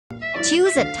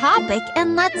Choose a topic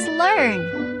and let's learn.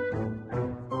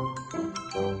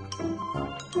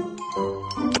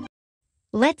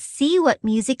 Let's see what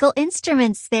musical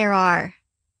instruments there are.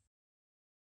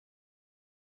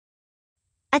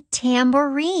 A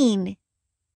tambourine.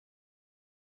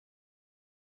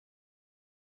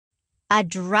 A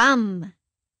drum.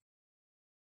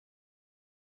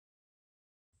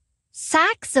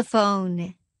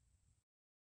 Saxophone.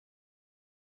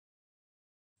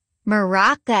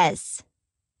 Maracas.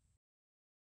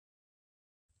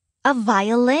 A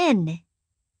violin.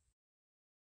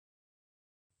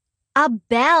 A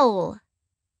bell.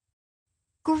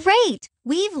 Great!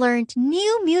 We've learned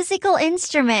new musical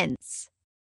instruments.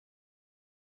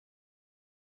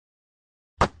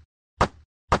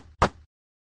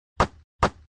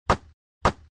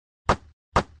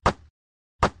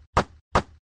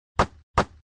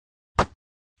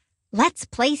 Let's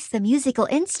place the musical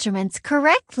instruments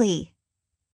correctly.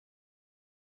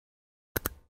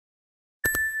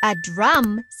 A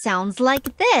drum sounds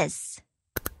like this.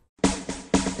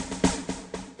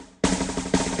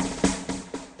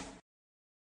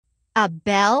 A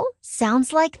bell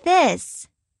sounds like this.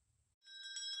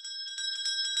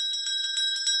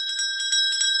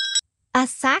 A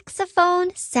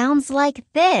saxophone sounds like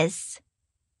this.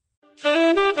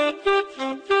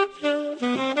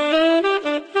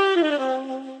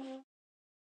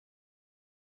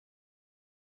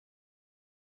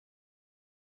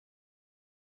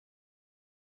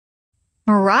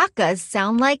 Maracas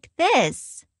sound like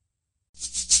this.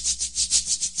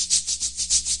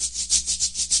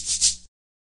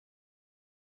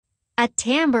 A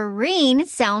tambourine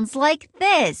sounds like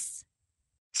this.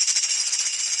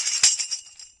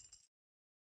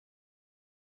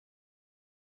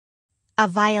 A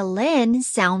violin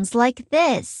sounds like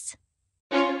this.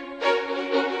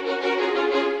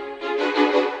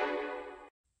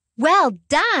 Well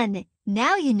done!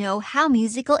 Now you know how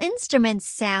musical instruments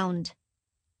sound.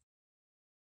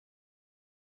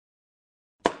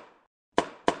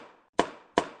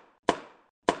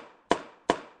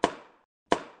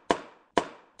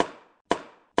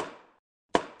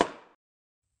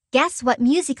 Guess what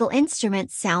musical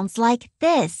instrument sounds like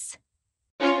this?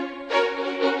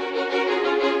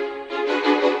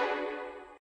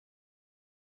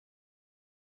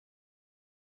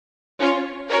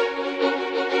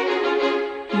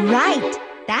 Right,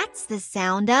 that's the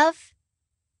sound of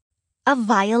a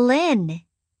violin.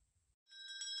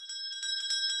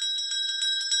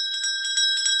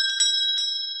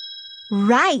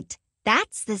 Right,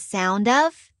 that's the sound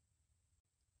of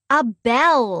a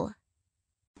bell.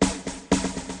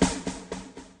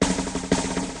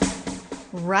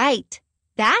 Right,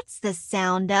 that's the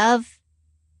sound of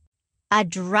a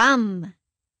drum.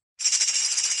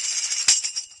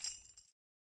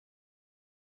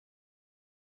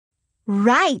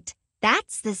 Right,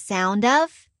 that's the sound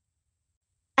of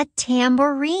a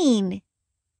tambourine.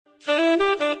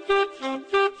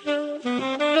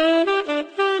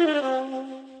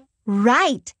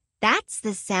 Right, that's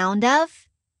the sound of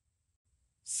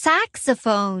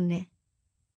saxophone.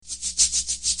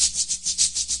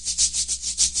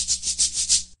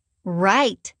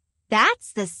 Right,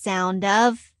 that's the sound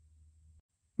of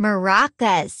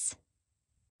maracas.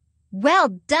 Well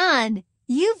done!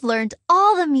 You've learned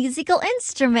all the musical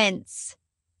instruments.